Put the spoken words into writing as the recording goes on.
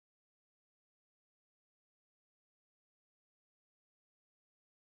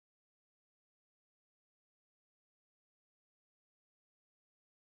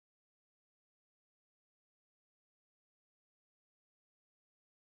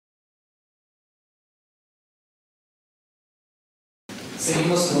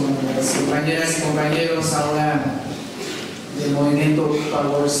Seguimos con las compañeras y compañeros ahora del movimiento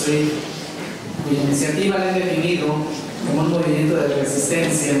Wall Street, cuya iniciativa la han definido como un movimiento de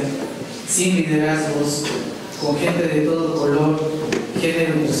resistencia, sin liderazgos, con gente de todo color,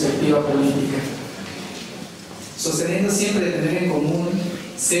 género y perspectiva política, sosteniendo siempre tener en común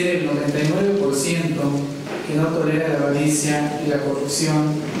ser el 99% que no tolera la avaricia y la corrupción,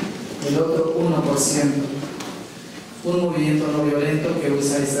 el otro 1%. Un movimiento no violento que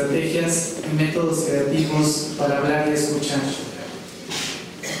usa estrategias y métodos creativos para hablar y escuchar.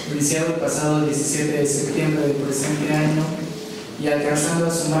 Iniciado el pasado 17 de septiembre del presente año y alcanzando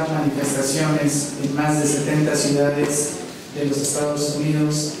a sumar manifestaciones en más de 70 ciudades de los Estados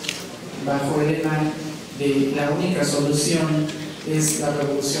Unidos, bajo el lema de la única solución es la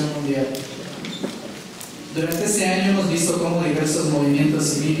revolución mundial. Durante este año hemos visto cómo diversos movimientos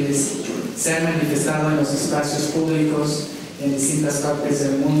civiles se han manifestado en los espacios públicos en distintas partes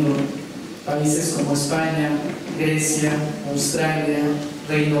del mundo. Países como España, Grecia, Australia,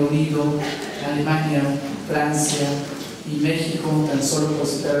 Reino Unido, Alemania, Francia y México, tan solo por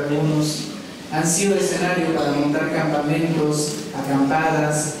citar algunos, han sido escenario para montar campamentos,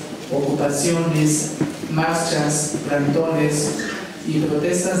 acampadas, ocupaciones, marchas, plantones y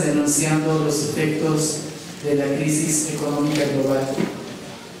protestas denunciando los efectos de la crisis económica global.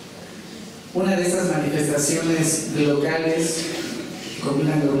 Una de estas manifestaciones locales,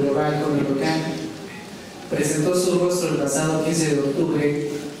 combinan lo global con lo local, presentó su rostro el pasado 15 de octubre,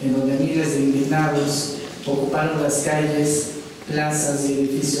 en donde miles de indignados ocuparon las calles, plazas y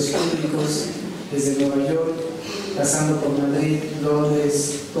edificios públicos desde Nueva York, pasando por Madrid,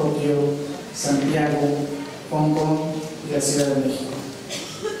 Londres, Tokio, Santiago, Hong Kong y la Ciudad de México.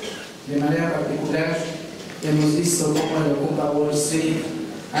 De manera particular, hemos visto cómo el Ocupa Wall Street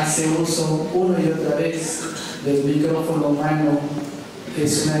hace uso una y otra vez del micrófono humano, que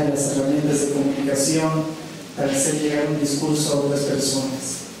es una de las herramientas de comunicación para hacer llegar un discurso a otras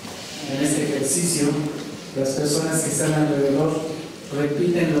personas. En este ejercicio, las personas que están alrededor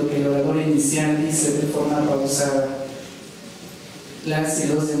repiten lo que el orador inicial dice de forma pausada. Las y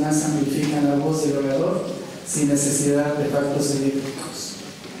los demás amplifican la voz del orador sin necesidad de efectos eléctricos.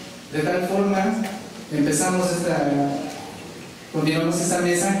 De tal forma, continuamos esta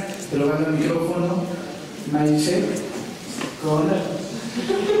mesa, probando el micrófono, Maiche, con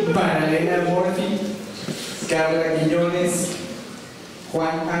Magdalena Morphy, Carla Quiñones,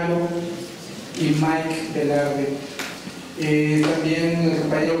 Juan Alo y Mike Velarde. También el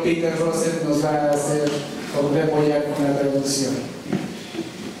compañero Peter Rosset nos va a hacer favor de apoyar con la traducción.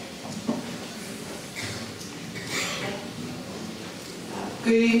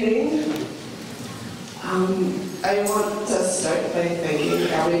 Good evening. I want to start by thanking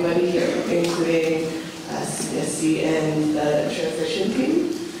everybody here, including CSC and the transition team.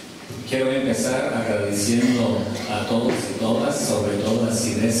 Quiero empezar agradeciendo a todos y todas, sobre todo a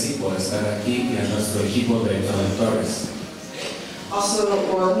CIDESI por estar aquí y a nuestro equipo de traductores. Also,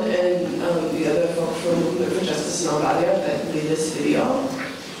 Juan and the other folks from Movement for Justice in Australia that made this video.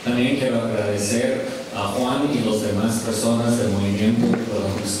 También quiero agradecer a Juan y las demás personas del Movimiento por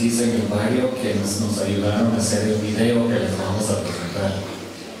la Justicia en el Barrio que nos ayudaron a hacer el video que les vamos a presentar.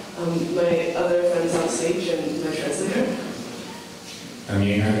 My other friends on stage and my translator.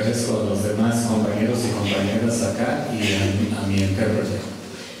 También agradezco a los demás compañeros y compañeras acá y a mi intérprete.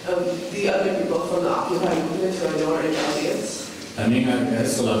 The other people from the Occupy movement who I know are in the audience. También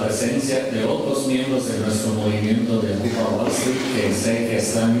agradezco la presencia de otros miembros de nuestro movimiento de Ocupa Wall Street que sé que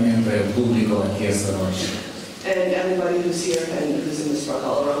están entre el público aquí esta noche. And everybody who's here and who's in the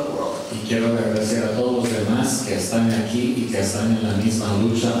struggle around the world. Y quiero agradecer a todos los demás que están aquí y que están en la misma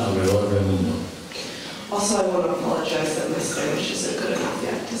lucha alrededor del mundo. Also, I want to apologize that my Spanish isn't good enough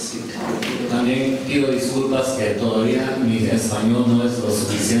yet to speak to all of you. También pido disculpas que todavía mi español no es lo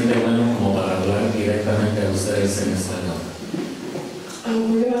suficiente bueno como para hablar directamente a ustedes en español.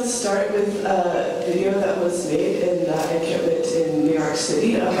 We're going to start with a video that was made in the encampment in New York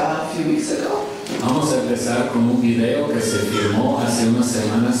City about a few weeks ago. Vamos a empezar con un video que se filmó hace unas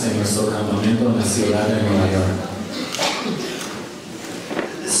semanas en nuestro campamento en la ciudad de Nueva York.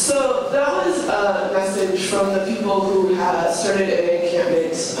 So that was a message from the people who had started an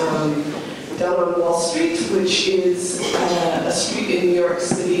encampment down on Wall Street, which is a street in New York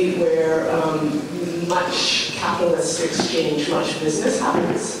City where much capitalist exchange, much business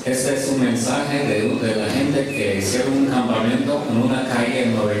happens. Este es un mensaje de la gente que hicieron un campamento en una calle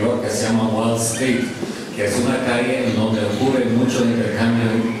en Nueva York que se llama Wall Street, que es una calle en donde ocurre mucho intercambio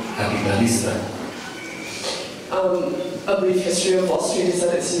capitalista. a brief history of Wall Street is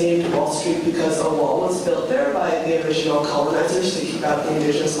that it's named Wall Street because a wall was built there by the original colonizers to keep out the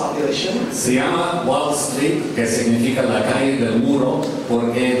indigenous population. Se llama Wall Street, que significa la calle del muro,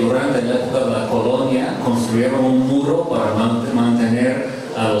 porque durante la época de la colonia construyeron un muro para mantener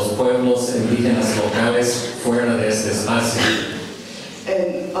a los pueblos indígenas locales fuera de este espacio.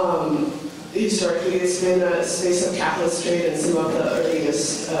 And historically, it's been a space of capitalist trade, and some of the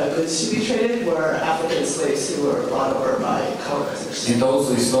earliest goods to be traded were African slaves who were brought over by colonizers. En toda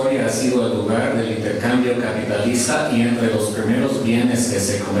su historia ha sido el lugar del intercambio capitalista y entre los primeros bienes que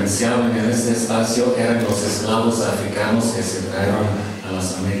se comerciaban en este espacio eran los esclavos africanos que se trajeron a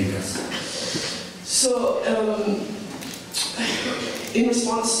las Américas. So, in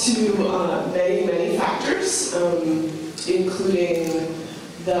response to many factors, including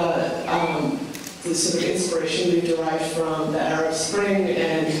the sort of inspiration we derived from the Arab Spring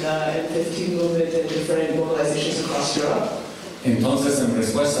and the M15 movement and different mobilizations across Europe. Entonces, en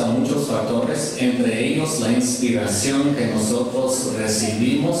respuesta a muchos factores, entre ellos la inspiración que nosotros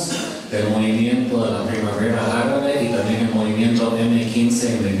recibimos del movimiento de la primavera árabe y también el movimiento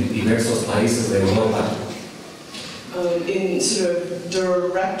M15 en diversos países de Europa. In sort of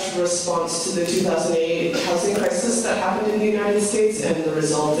direct response to the 2008 housing crisis that happened in the United States and the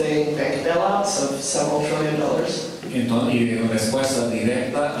resulting bank bailouts of several $1 trillion. Y en respuesta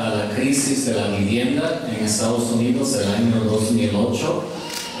directa a la crisis de la vivienda en Estados Unidos del año 2008,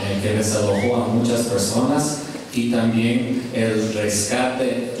 que desalojó a muchas personas, y también el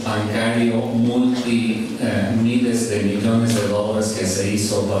rescate bancario miles de millones de dólares que se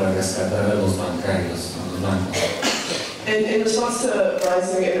hizo para rescatar a los bancarios, a los bancos. And in response to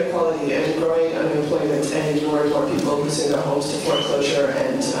rising inequality and growing unemployment and more people losing their homes to foreclosure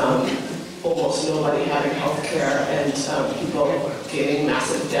and almost nobody having health care and people gaining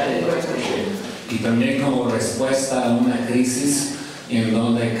massive debt in my country. Y también como respuesta a una crisis en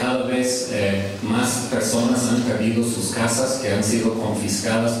donde cada vez más personas han perdido sus casas que han sido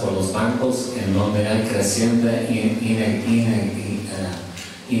confiscadas por los bancos, en donde hay creciente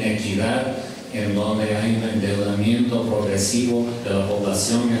inequidad, en donde hay un endeudamiento progresivo de la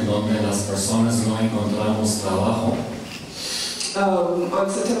población, en donde las personas no encontramos trabajo. On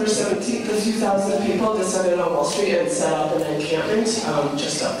September 17th, the 2,000 people descended on Wall Street and set up an encampment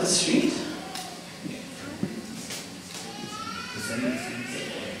just up the street.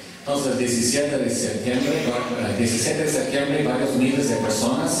 Entonces, 17 de septiembre, varios miles de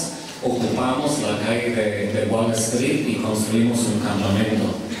personas ocupamos la calle de Wall Street y construimos un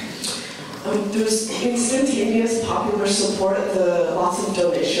campamento. There's instantaneous popular support, lots of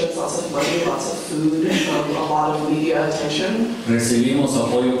donations, lots of money, lots of food, a lot of media attention. Recibimos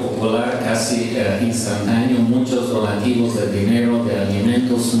apoyo popular casi instantáneo, muchos donativos de dinero, de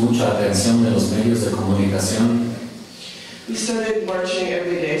alimentos, mucha atención de los medios de comunicación. We started marching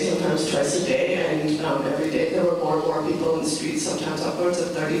every day, sometimes twice a day, and every day there were more and more people in the streets, sometimes upwards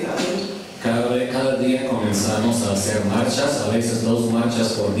of 30,000. Cada día comenzamos a hacer marchas, a veces 2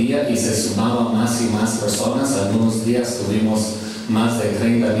 marchas por día, y se sumaban más y más personas. Algunos días tuvimos más de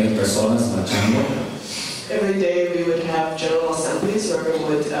 30,000 personas marchando. Every day we would have general assemblies where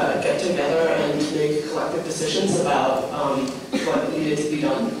everyone would get together and make collective decisions about what needed to be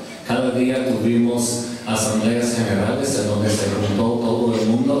done. Cada día tuvimos asambleas generales en donde se juntó todo el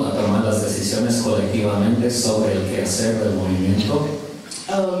mundo a tomar las decisiones colectivamente sobre el quehacer del movimiento.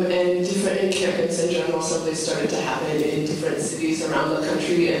 And different encampments and general assemblies started to happen in different cities around the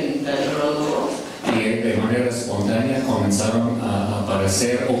country and then around the world. Y de manera espontánea comenzaron a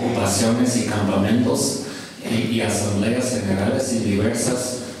aparecer ocupaciones y campamentos y asambleas generales en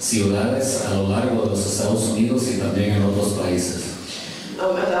diversas ciudades a lo largo de los Estados Unidos y también en otros países.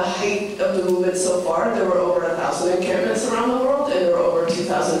 At the height of the movement so far, there were over 1,000 encampments around the world, and there were over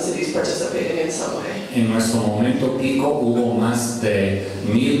 2,000 cities participating in some way. En nuestro momento pico hubo más de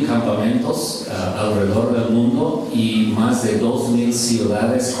 1,000 campamentos alrededor del mundo y más de 2,000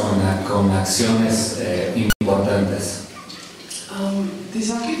 ciudades con acciones importantes.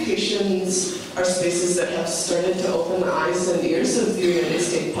 These occupations are spaces that have started to open the eyes and ears of the United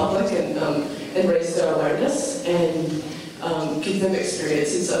States public and raise their awareness and give them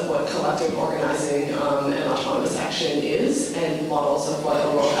experiences of what collective organizing and autonomous action is and models of what a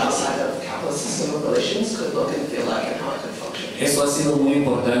world outside of capitalist system of relations could look and feel like and how it could function. Eso ha sido muy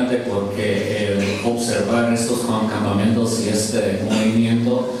importante porque observar estos campamentos y este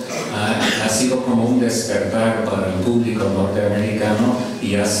movimiento ha sido como un despertar para el público norteamericano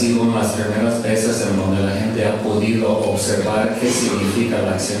y ha sido una de las primeras veces en donde la gente ha podido observar qué significa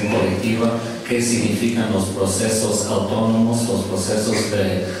la acción colectiva, qué significan los procesos autónomos, los procesos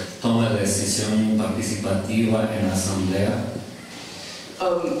de toma de decisión participativa en la asamblea.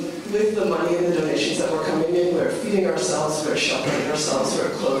 With the money and the donations that were coming in, we're feeding ourselves, we're sheltering ourselves,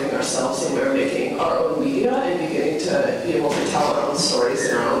 we're clothing ourselves, and we're making our own media and beginning to be able to tell our own stories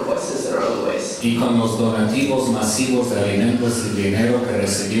in our own voices, in our own ways. Y con los donativos masivos de alimentos y dinero que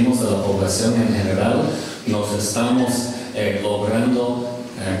recibimos de la población en general, nos estamos logrando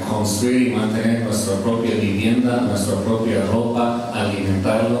construir y mantener nuestra propia vivienda, nuestra propia ropa,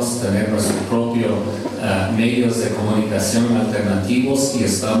 alimentarnos, tener nuestros propios medios de comunicación alternativos y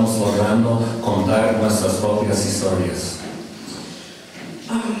estamos logrando contar nuestras propias historias.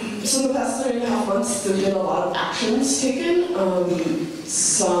 So in the past 3.5 months, there have been a lot of actions taken.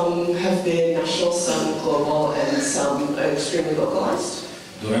 Some have been national, some global, and some extremely localized.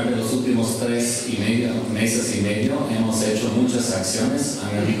 Durante los últimos 3 meses y medio hemos hecho muchas acciones.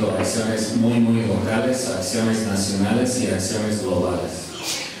 Han habido acciones muy locales, acciones nacionales y acciones globales.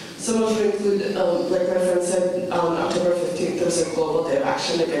 Some of them include, like my friend said, on October 15th, there was a global day of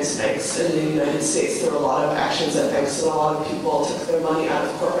action against banks. In the United States, there were a lot of actions at banks, and a lot of people took their money out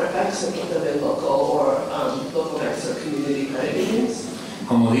of corporate banks and put them in local banks or community credit unions.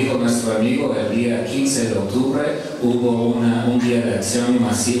 Como dijo nuestro amigo, el día 15 de octubre hubo un día de acción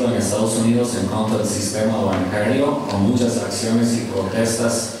masiva en Estados Unidos en contra del sistema bancario, con muchas acciones y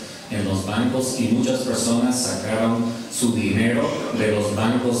protestas en los bancos y muchas personas sacaron su dinero de los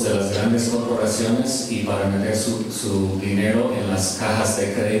bancos de las grandes corporaciones y para meter su dinero en las cajas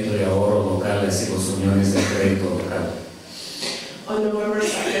de crédito y ahorro locales y las uniones de crédito local. On November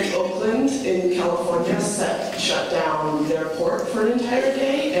 2nd, Oakland in California shut down their port for an entire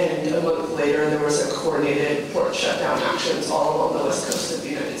day, and a month later there was a coordinated port shutdown actions all along the west coast of the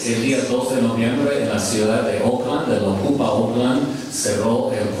United States. El día 2 de noviembre en la ciudad de Oakland, el Ocupa Oakland,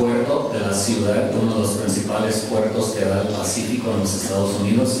 cerró el puerto de la ciudad, uno de los principales puertos que da al Pacífico en los Estados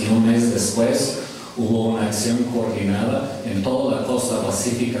Unidos, y un mes después hubo una acción coordinada en toda la costa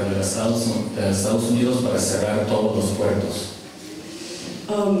pacífica de Estados Unidos para cerrar todos los puertos.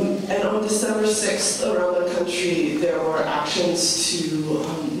 And on December 6th, around the country, there were actions to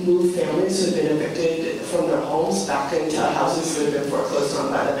move families who had been evicted from their homes back into houses that had been foreclosed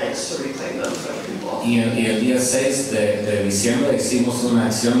on by the banks to reclaim them for the people. Y el día 6 de diciembre hicimos una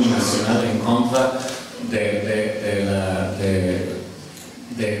acción nacional en contra de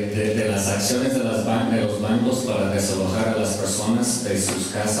las acciones de los bancos para desalojar a las personas de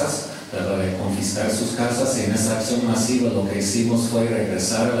sus casas, para confiscar sus casas, y en esa acción masiva lo que hicimos fue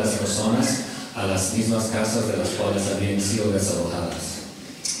regresar a las personas a las mismas casas de las cuales habían sido desalojadas.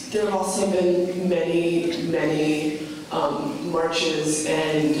 There have also been many marches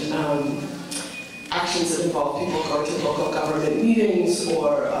and actions that involve people going to local government meetings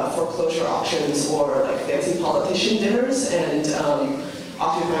or foreclosure auctions or like fancy politician dinners and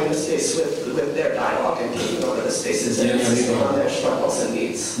occupying the space with their dialogue and taking over the spaces and insisting on their struggles and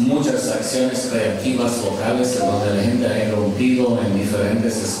needs. Muchas acciones creativas locales en donde la gente ha irrumpido en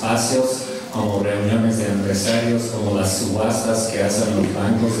diferentes espacios, como reuniones de empresarios, como las subastas que hacen los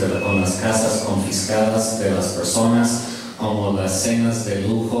bancos con las casas confiscadas de las personas, como las cenas de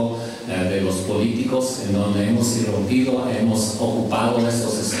lujo de los políticos, en donde hemos irrumpido, hemos ocupado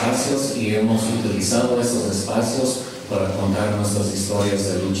estos espacios y hemos utilizado estos espacios para contar nuestras historias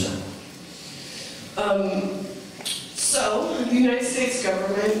de lucha. So, the United States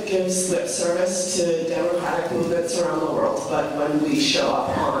government gives lip service to democratic movements around the world, but when we show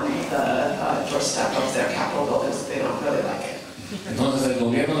up on the doorstep of their Capitol buildings, they don't really like it. Entonces el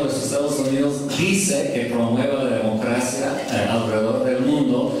gobierno de los Estados Unidos dice que promueve la democracia alrededor del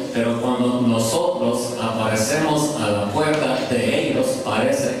mundo, pero cuando nosotros aparecemos a la puerta de ellos,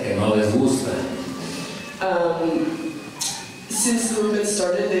 parece que no les gusta. Since the movement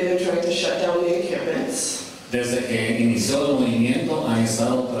started, they've been trying to shut down the encampments. Desde que inició el movimiento han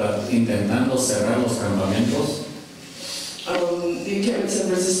estado intentando cerrar los campamentos. The encampments have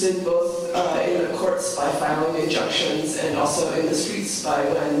resisted both in the courts by filing injunctions and also in the streets by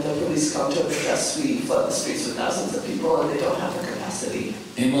when the police come to arrest, we flood the streets with thousands of people and they don't have the capacity.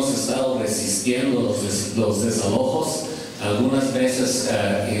 Hemos estado resistiendo los desalojos, algunas veces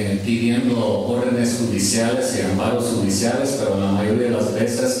pidiendo órdenes judiciales y amparos judiciales, pero la mayoría de las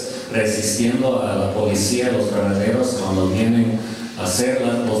veces resistiendo a la policía, los granaderos, cuando vienen a hacer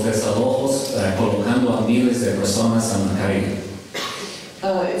los desalojos, colocando a miles de personas en la calle.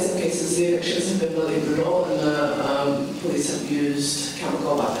 In some cases, the evictions have been really brutal, and the police have used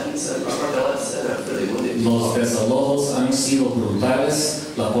chemical weapons and rubber bullets and have really wounded people. Los desalojos han sido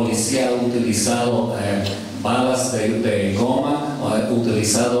brutales, la policía ha utilizado balas de goma, ha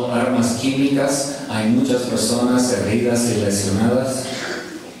utilizado armas químicas, hay muchas personas heridas y lesionadas.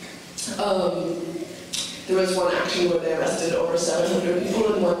 There was one action where they arrested over 700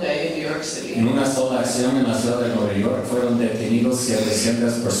 people in one day in New York City. En una sola acción en la ciudad de Nueva York fueron detenidos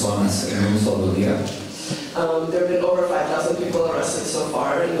 700 personas en un solo día. There have been over 5,000 people arrested so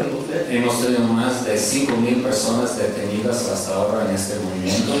far in the movement. Hemos tenido más de 5,000 personas detenidas hasta ahora en este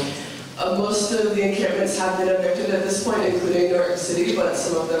movimiento. Most of the encampments have been evicted at this point, including New York City, but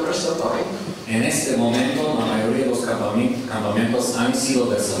some of them are still going. En este momento, la mayoría de los campamentos han sido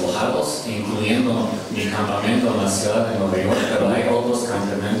desalojados, incluyendo mi campamento en la ciudad de Nueva York, pero hay otros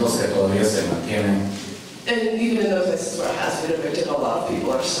campamentos que todavía se mantienen. And even in those places where it has been evicted, a lot of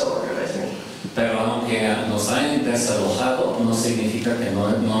people are still organizing. Pero aunque nos hayan desalojado, no significa que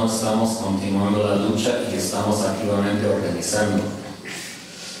no estamos continuando la lucha y estamos activamente organizando.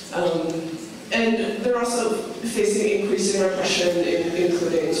 And they're also facing increasing repression,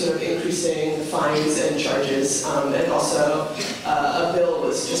 including sort of increasing fines and charges. And also, a bill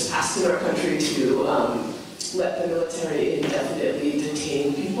was just passed in our country to let the military indefinitely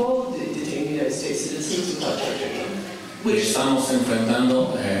detain people, detain United States citizens without charging them. Estamos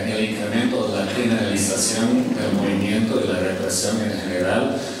enfrentando el incremento de la criminalización del movimiento y la represión en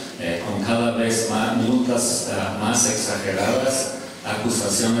general, con cada vez más multas más exageradas,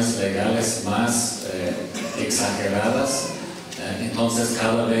 acusaciones legales más exageradas. Entonces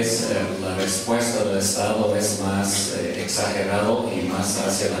cada vez la respuesta del Estado es más exagerado y más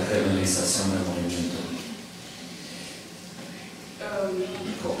hacia la criminalización del movimiento.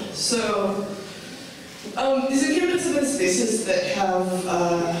 Cool. So, these encampments have been spaces that have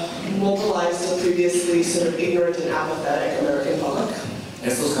mobilized a previously sort of ignorant and apathetic American public.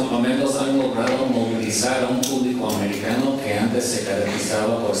 Estos campamentos han logrado movilizar a un público americano que antes se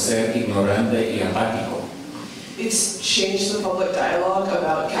caracterizaba por ser ignorante y apático. It's changed the public dialogue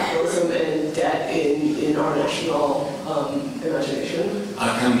about capitalism and debt in our national imagination.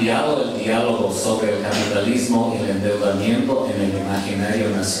 Ha cambiado el diálogo sobre el capitalismo y el endeudamiento en el imaginario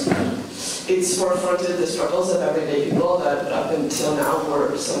nacional. It's forefronted the struggles of everyday people that up until now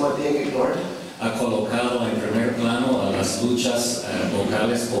were somewhat being ignored. Ha colocado en primer plano a las luchas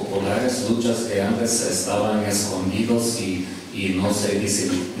locales populares, luchas que antes estaban escondidos y no se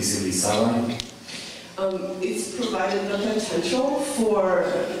visibilizaban. It's provided the potential for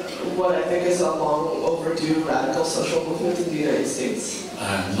what I think is a long overdue radical social movement in the United States.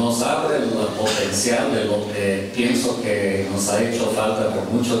 Nos abre el potencial de lo que pienso que nos ha hecho falta por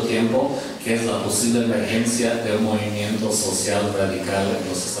mucho tiempo, que es la posible emergencia de un movimiento social radical en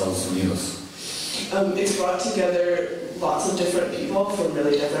los Estados Unidos. It's brought together lots of different people from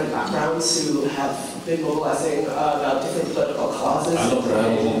really different backgrounds who have been mobilizing about different political causes. Ha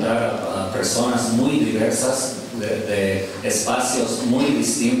logrado juntar a personas muy diversas de espacios muy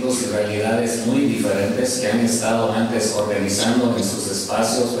distintos y realidades muy diferentes que han estado antes organizando en sus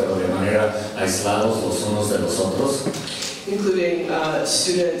espacios, pero de manera aislados los unos de los otros. Including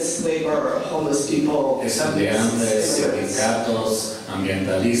students, labor, homeless people, estudiantes, sindicatos,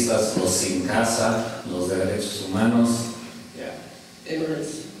 ambientalistas, los sin casa, los de derechos humanos,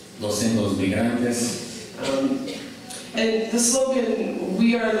 immigrants, los migrantes. And the slogan,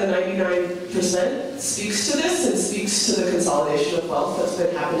 "We are the 99%," speaks to this and speaks to the consolidation of wealth that's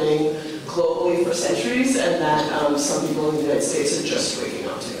been happening globally for centuries and that some people in the United States are just waking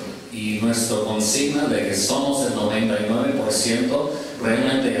up to. Y nuestra consigna de que somos el 99%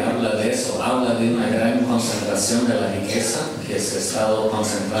 realmente habla de eso, habla de una gran concentración de la riqueza que se ha estado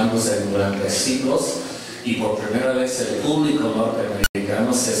concentrándose durante siglos y por primera vez el público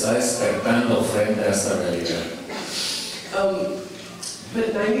norteamericano se está despertando frente a esta realidad.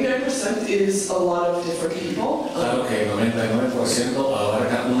 But 99% is a lot of different people. Claro que el 99%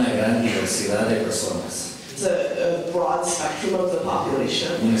 abarca una gran diversidad de personas. It's a broad spectrum of the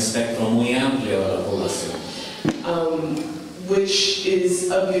population. Un espectro muy amplio de la población. Which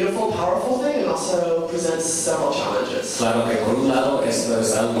is a beautiful, powerful thing and also presents several challenges. Claro que por un lado esto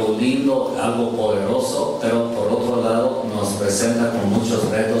es algo lindo, algo poderoso, pero por otro lado nos presenta con muchos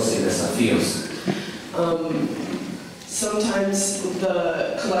retos y desafíos. Sometimes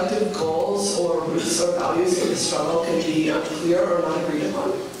the collective goals or roots or values of the struggle can be unclear or not agreed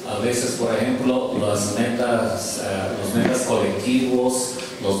upon. A veces, por ejemplo, los metas colectivos,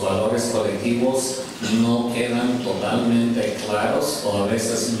 los valores colectivos no quedan totalmente claros o a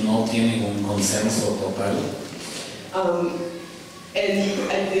veces no tienen un consenso total. And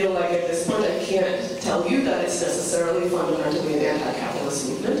I feel like at this point I can't tell you that it's necessarily fundamentally an anti-capitalist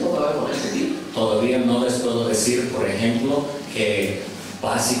movement, although I want it to be. Todavía no les puedo decir, por ejemplo, que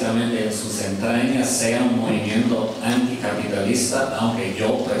básicamente en sus entrañas sea un movimiento anticapitalista, aunque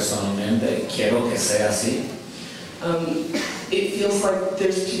yo personalmente quiero que sea así. It feels like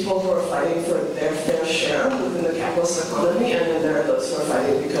there's people who are fighting for their fair share within the capitalist economy, and then there are those who are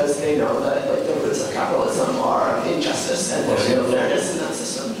fighting because they know that like the roots of capitalism are injustice and there's no fairness in that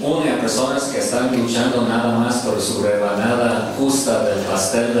system. Une a personas que están luchando nada más por su rebanada justa del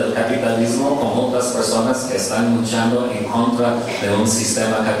pastel del capitalismo con otras personas que están luchando en contra de un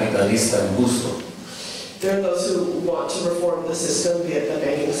sistema capitalista injusto. There are those who want to reform the system, be it the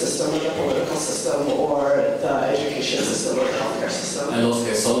banking system or the political system or the education system or the healthcare system. A los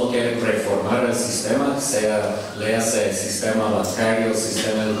que solo quieren reformar el sistema, sea, léase el sistema bancario,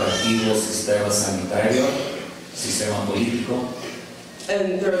 sistema educativo, sistema sanitario, sistema político.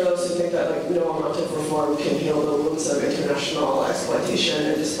 And there are those who think that like no amount of reform can heal the wounds of international exploitation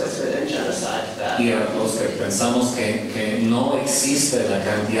and displacement and genocide. Y a los que pensamos que no existe la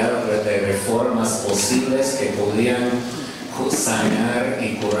cantidad de reformas posibles que podrían sanar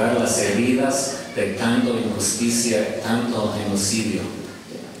y curar las heridas de tanto injusticia, tanto genocidio,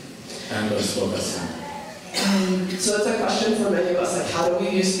 tanto explotación. So it's a question for many of us, like how do we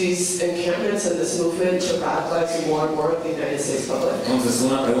use these encampments and this movement to radicalize more and more of the United States public? Entonces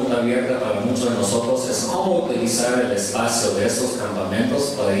una pregunta abierta para muchos de nosotros es cómo utilizar el espacio de estos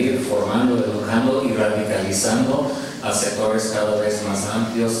campamentos para ir formando, educando y radicalizando a sectores cada vez más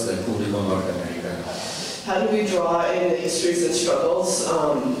amplios del público norteamericano. How do we draw in the histories and struggles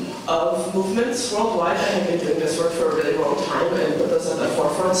of movements worldwide that have been doing this work for a really long time and put those at the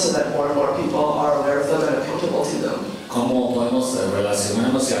forefront so that more and more people are aware of them and accountable to them? ¿Cómo podemos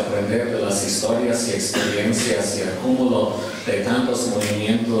relacionarnos y aprender de las historias y experiencias y acúmulo de tantos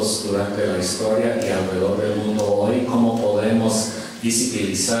movimientos durante la historia y alrededor del mundo hoy? ¿Cómo podemos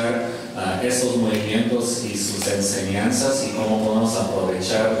visibilizar esos movimientos y sus enseñanzas y cómo podemos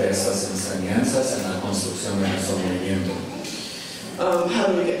aprovechar de esas enseñanzas en la construcción de nuestro movimiento? How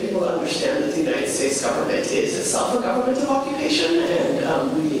do we get people to understand that the United States government is itself a government of occupation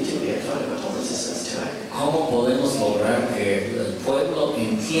and we need to be in fundamental resistance to it? ¿Cómo podemos lograr que el pueblo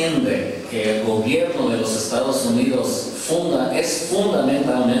entiende que el gobierno de los Estados Unidos es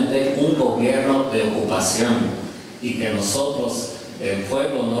fundamentalmente un gobierno de ocupación y que nosotros, el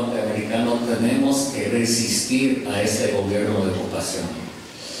pueblo norteamericano, tenemos que resistir a este gobierno de ocupación?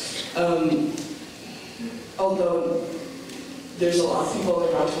 Although there's a lot of people on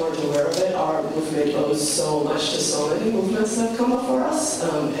the ground who aren't aware of it, our movement owes so much to so many movements that have come before us,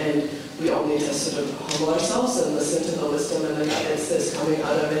 and we all need to sort of humble ourselves and listen to the wisdom and the guidance that's coming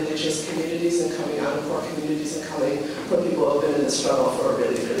out of indigenous communities and coming out of poor communities and coming from people who have been in the struggle for a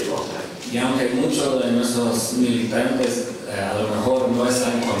really, really long time. Y aunque muchos de nuestros militantes a lo mejor no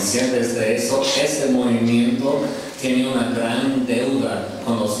están conscientes de eso, este movimiento tiene una gran deuda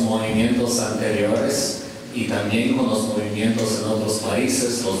con los movimientos anteriores y también con los movimientos en otros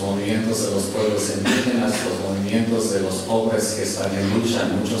países, los movimientos de los pueblos indígenas, los movimientos de los pobres que están en lucha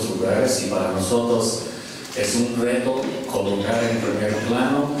en muchos lugares, y para nosotros es un reto colocar en primer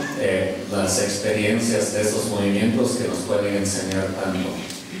plano las experiencias de esos movimientos que nos pueden enseñar tanto.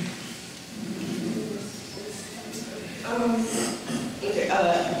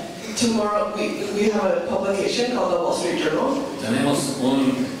 Tomorrow we have a publication called the Wall Street Journal. Tenemos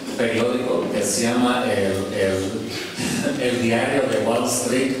un periódico que se llama el Diario de Wall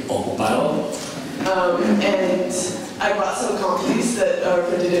Street Ocupado. And I brought some copies that are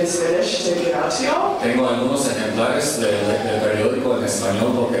printed in Spanish to give out to y'all. Tengo algunos ejemplares del periódico en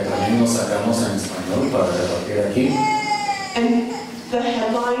español porque también los sacamos en español para repartir aquí. And the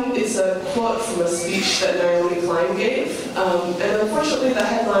headline is a quote from a speech that Naomi Klein gave. And unfortunately the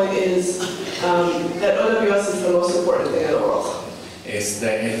headline is that OWS is the most important thing in the world.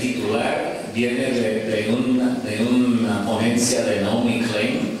 El titular viene de una ponencia de Naomi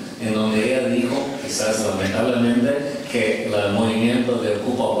Klein, en donde ella dijo, quizás lamentablemente, que el movimiento de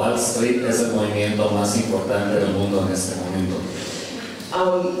Ocupa Wall Street es el movimiento más importante del mundo en este momento.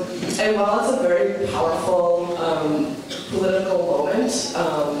 And while it's a very powerful political moment,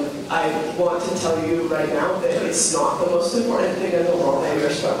 I want to tell you right now that it's not the most important thing in the world, and your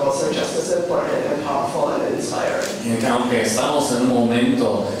struggles are just as important and powerful and inspiring. Aunque estamos en un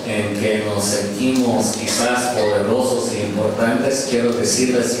momento en que nos sentimos quizás poderosos e importantes, quiero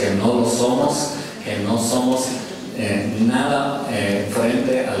decirles que no lo somos, que no somos nada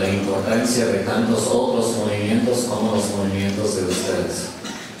frente a la importancia de tantos otros movimientos como los movimientos de ustedes.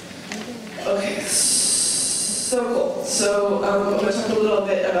 Okay, so cool. So I'm going to talk a little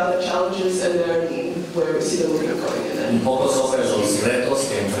bit about the challenges and then where we see the movement going. And then Un poco sobre los retos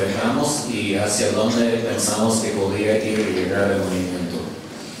que enfrentamos y hacia dónde pensamos que podría ir y llegar el movimiento.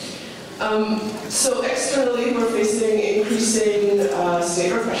 So externally, we're facing increasing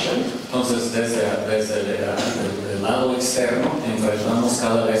state repression. Entonces, desde el lado externo, enfrentamos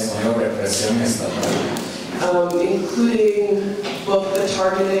cada vez mayor represión estatal. Including both the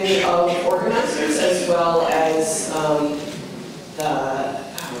targeting of organizers as well as the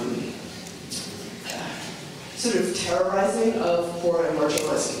sort of terrorizing of poor and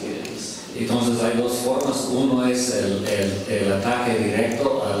marginalized communities. Entonces hay dos formas, uno es el ataque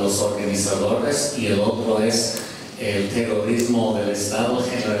directo a los organizadores y el otro es el terrorismo del Estado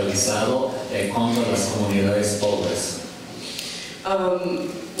generalizado contra las comunidades pobres.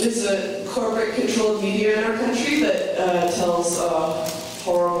 There's a corporate-controlled media in our country that tells a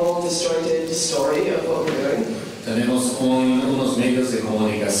horrible, disjointed story of what we're doing. Tenemos unos medios de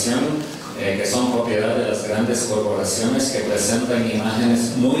comunicación que son propiedad de las grandes corporaciones que presentan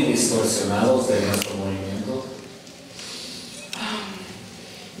imágenes muy distorsionadas de nuestro movimiento.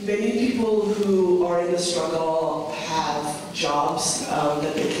 Many people who are in the struggle have jobs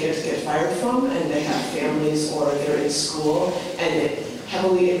that they can't get fired from, and they have families or they're in school, and it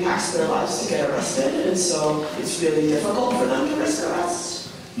heavily impacts their lives to get arrested, and so it's really difficult for them to risk arrest.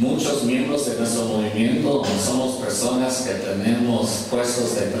 Muchos miembros de nuestro movimiento somos personas que tenemos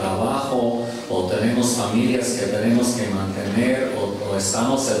puestos de trabajo o tenemos familias que tenemos que mantener o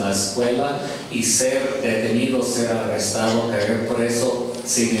estamos en la escuela y ser detenido, ser arrestado, caer preso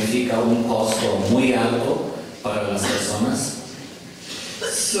significa un costo muy alto para las personas.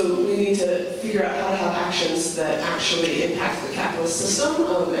 So we need to figure out how to have actions that actually impact the capitalist system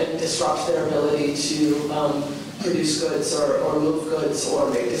and disrupt their ability to produce goods or move goods or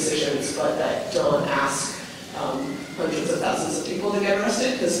make decisions, but that don't ask hundreds of thousands of people to get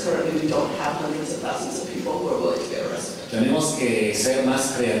arrested, because currently we don't have hundreds of thousands of people who are willing to get arrested. Tenemos que ser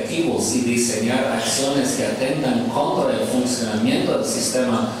más creativos y diseñar acciones que atentan contra el funcionamiento del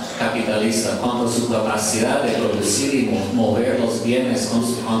sistema capitalista, contra su capacidad de producir y mover los bienes,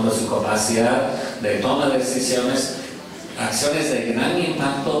 contra su capacidad de toma de decisiones, acciones de gran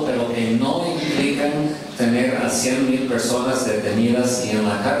impacto, pero que no implican tener a 100,000 personas detenidas y en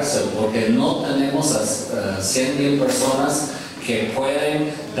la cárcel, porque no tenemos a 100,000 personas que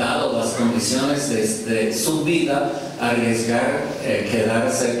pueden, dado las condiciones de su vida, arriesgar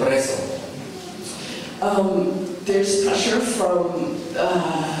quedarse preso. There's pressure from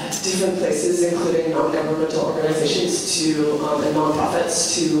different places, including non-governmental organizations and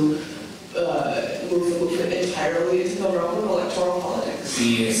non-profits, to move the movement entirely into the realm of electoral politics.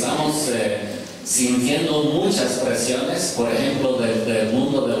 Y estamos sintiendo muchas presiones, por ejemplo, del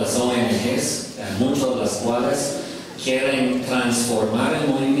mundo de las ONGs, muchas de las cuales quieren transformar el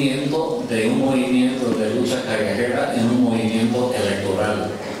movimiento de un movimiento de lucha callejera en un movimiento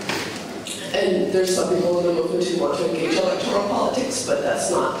electoral. And there's some people in the movement who want to engage electoral politics, but that's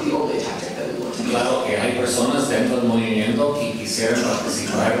not the only tactic that we want to use. Claro que hay personas dentro del movimiento que quisieran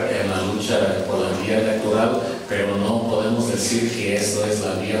participar en la lucha por la vía electoral, pero no podemos decir que esto es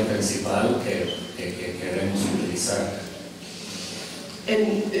la vía principal que queremos utilizar.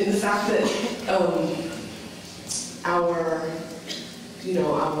 And in the fact that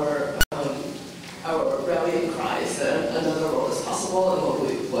our rallying cry is that another world is possible, and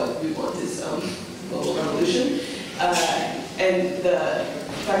what we want is global revolution. And the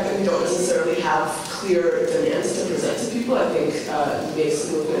fact that we don't necessarily have clear demands to present to people, I think, makes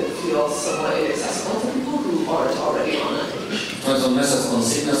the movement feel somewhat inaccessible to people who aren't already on that page. Entonces, nuestras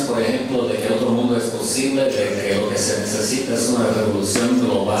consignas, por ejemplo, de que otro mundo es posible, de que lo que se necesita es una revolución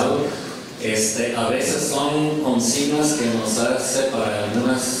global, a veces son consignas que nos hace para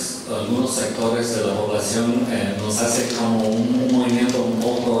algunos sectores de la población, nos hace como un movimiento un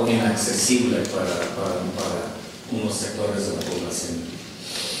poco inaccesible para unos sectores de la población.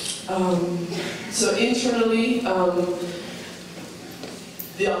 So internally,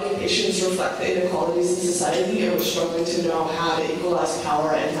 the occupations reflect the inequalities in society, and we're struggling to know how to equalize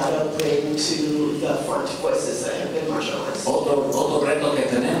power and how to bring to the front voices that have been marginalized. Otro reto que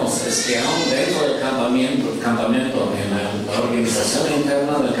tenemos es que aún dentro del campamento, en la organización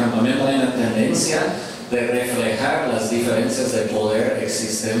interna del campamento hay una tendencia de reflejar las diferencias de poder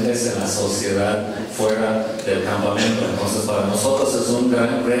existentes en la sociedad fuera del campamento. Entonces, para nosotros es un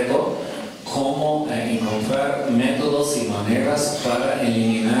gran reto cómo encontrar métodos y maneras para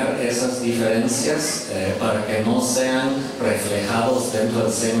eliminar esas diferencias para que no sean reflejados dentro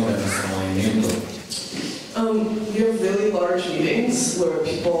del seno de nuestro movimiento. We have really large meetings where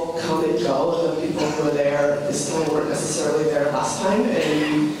people come and go, and the people who are there this time weren't necessarily there last time,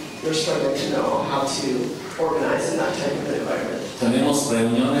 and you're struggling to know how to organize in that type of an environment. Tenemos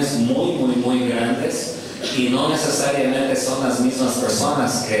reuniones muy grandes y no necesariamente son las mismas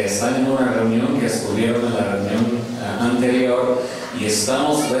personas que están en una reunión que estuvieron en la reunión anterior, y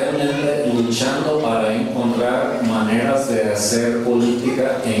estamos realmente luchando para encontrar maneras de hacer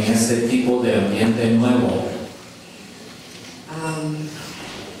política en este tipo de ambiente nuevo.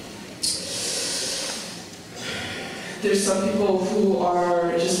 There's some people who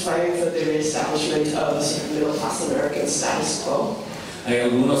are just fighting for the reestablishment of sort of middle-class American status quo. Hay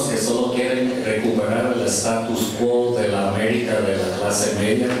algunos que solo quieren recuperar el status quo de la América de la clase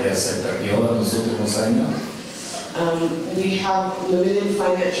media que se perdió en los últimos años. We have limited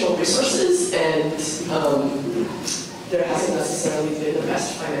financial resources, and there hasn't necessarily been the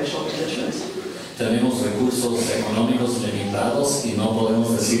best financial management. Tenemos recursos económicos limitados y no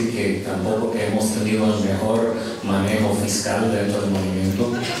podemos decir que tampoco que hemos tenido el mejor manejo fiscal dentro del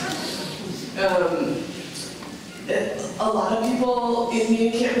movimiento. A lot of people in the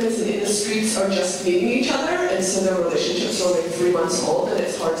encampments and in the streets are just meeting each other, and so their relationships are only 3 months old, and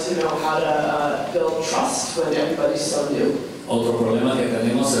it's hard to know how to build trust when everybody's so new. Otro problema que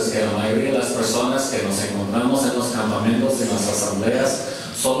tenemos es que la mayoría de las personas que nos encontramos en los campamentos y en las asambleas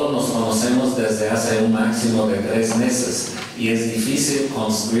solo nos conocemos desde hace un máximo de 3 meses, y es difícil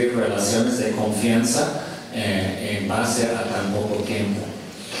construir relaciones de confianza en base a tan poco tiempo.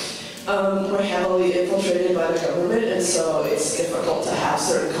 We're heavily infiltrated by the government, and so it's difficult to have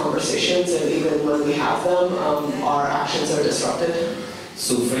certain conversations, and even when we have them, our actions are disrupted.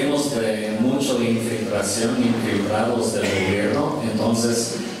 Sufrimos de mucha infiltración, infiltrados del gobierno,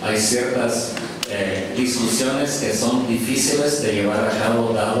 entonces hay ciertas discusiones que son difíciles de llevar a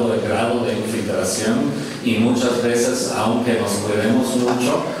cabo dado el grado de infiltración, y muchas veces, aunque nos cuidemos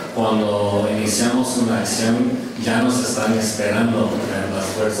mucho, cuando iniciamos una acción ya nos están esperando las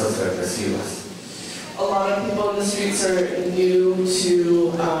fuerzas represivas. A lot of people in the streets are new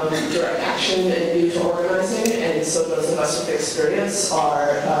to direct action and new to organizing, and so those of us with experience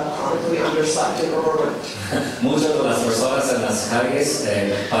are chronically underslept and overworked. Muchas de las personas en las calles,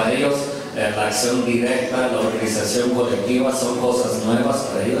 para ellos, la acción directa, la organización colectiva son cosas nuevas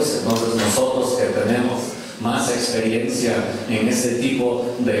para ellos. Entonces nosotros que tenemos más experiencia en este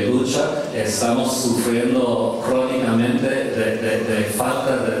tipo de lucha estamos sufriendo crónicamente de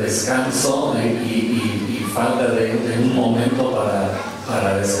falta de descanso y falta de un momento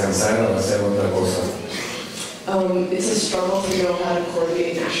para descansar o hacer otra cosa. It's a struggle to know how to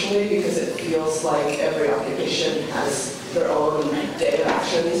coordinate nationally because it feels like every occupation has their own day of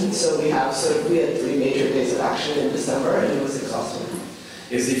action. So we had 3 major days of action in December, and it was exhausting.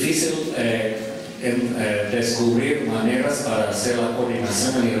 Es difícil descubrir maneras para hacer la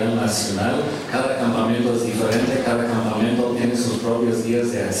coordinación a nivel nacional. Cada campamento es diferente, cada campamento tiene sus propios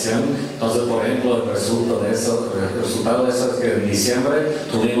días de acción. Entonces, por ejemplo, el resultado de eso es que en diciembre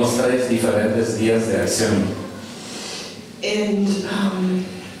tuvimos 3 diferentes días de acción. And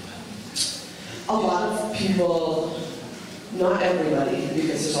a lot of people, not everybody,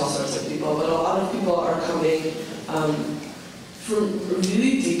 because there's all sorts of people, but a lot of people are coming from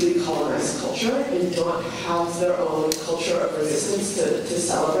really deeply colonized culture and don't have their own culture of resistance to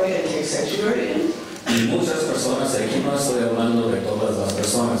celebrate and take sanctuary in. Y muchas personas, aquí no estoy hablando de todas las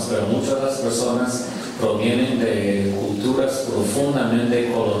personas, pero muchas de las personas provienen de culturas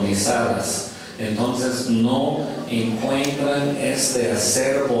profundamente colonizadas. Entonces no encuentran este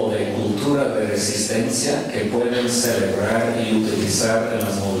acervo de cultura de resistencia que pueden celebrar y utilizar en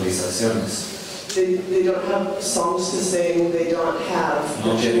las movilizaciones. They don't have songs to sing, they don't have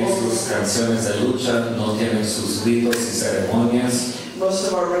No tienen rituals. sus canciones de lucha, no tienen sus ritos y ceremonias. Most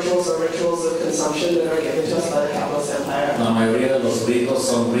of our rituals are rituals of consumption that are given to us by the capitalist empire. La mayoría de los ritos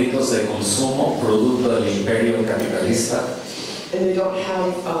son ritos de consumo, producto del imperio capitalista. And they don't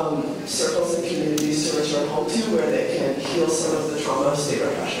have circles and communities to return home to where they can heal some of the trauma of state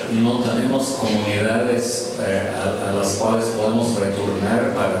repression. No tenemos comunidades a las cuales podemos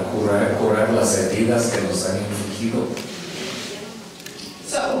retornar para curar las heridas que nos han infligido.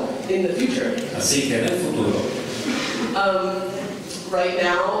 So, in the future, Así que en el futuro, right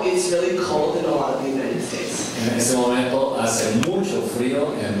now it's really cold in a lot of the United States. en este momento hace mucho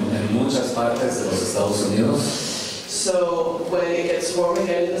frío en muchas partes de los Estados Unidos. So when it gets warm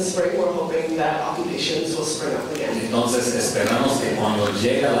again in the spring, we're hoping that occupations will spring up again. Entonces esperamos que cuando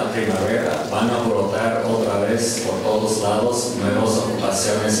llegue la primavera van a brotar otra vez por todos lados nuevas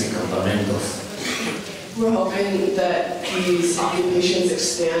ocupaciones y campamentos. We're hoping that these occupations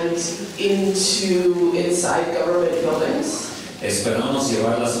extend inside government buildings. Esperamos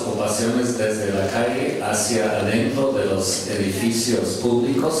llevar las ocupaciones desde la calle hacia adentro de los edificios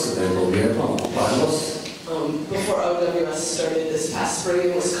públicos del gobierno, ocuparlos. Before OWS started this past spring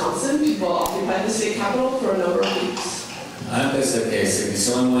in Wisconsin, people occupied the state capitol for a number of weeks. Antes de que se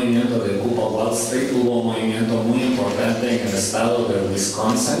inició el movimiento de Ocupa Wall Street, hubo un movimiento muy importante en el estado de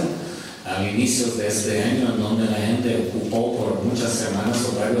Wisconsin a inicios de este año, en donde la gente ocupó por muchas semanas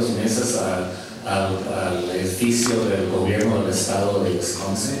o varios meses al edificio del gobierno del estado de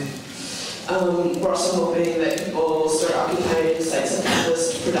Wisconsin. We're also hoping that people will start occupying sites of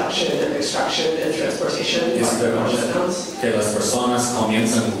catalyst production and extraction and transportation. Esperamos que las personas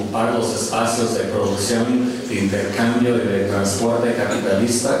comiencen a ocupar los espacios de producción, de intercambio y de transporte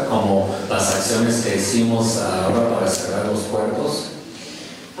capitalista, como las acciones que hicimos ahora para cerrar los puertos.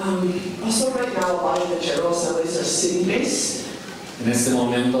 Also right now, a lot of the general assemblies are city-based. En este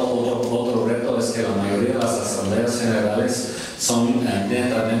momento, otro reto es que la mayoría de las asambleas generales son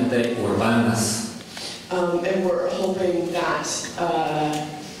netamente urbanas. And we're hoping that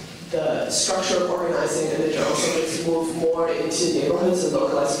the structure of organizing in the general assemblies move more into neighborhoods and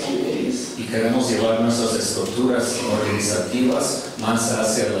localized communities. Y queremos llevar nuestras estructuras organizativas más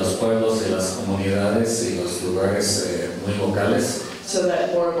hacia los pueblos y las comunidades y los lugares muy locales. So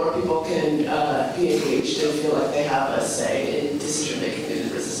that more and more people can be engaged and feel like they have a say in decision making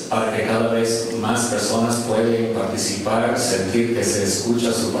and resistance. Para que cada vez más personas puedan participar, sentir que se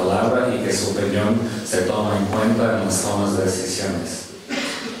escucha su palabra y que su opinión se toma en cuenta en las tomas de decisiones.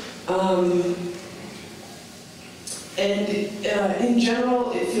 And in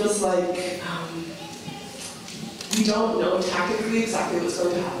general, it feels like we don't know tactically exactly what's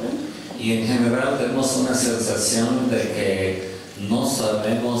going to happen. Y en general tenemos una sensación de que no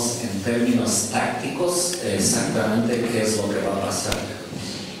sabemos en términos tácticos exactamente qué es lo que va a pasar.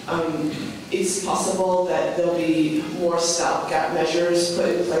 It's possible that there'll be more stopgap measures put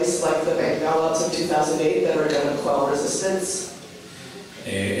in place, like the bank bailouts of 2008, that are going to quell resistance.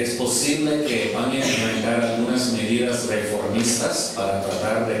 Es posible que van a implementar algunas medidas reformistas para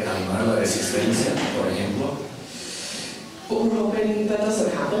tratar de calmar la resistencia, por ejemplo. But we're hoping that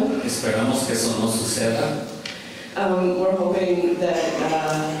doesn't happen. Esperamos que eso no suceda. We're hoping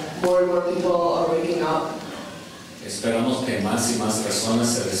that more and more people are waking up. Esperamos que más y más personas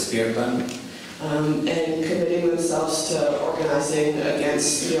se despiertan And committing themselves to organizing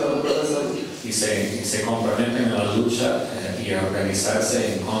against neoliberalism. y se comprometen a la lucha y a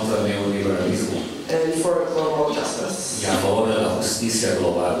organizarse en contra del neoliberalismo And for global justice. y a favor de la justicia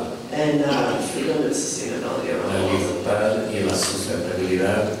global, And freedom and sustainability around la the world. libertad y la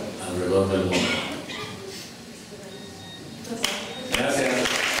sustentabilidad alrededor del mundo.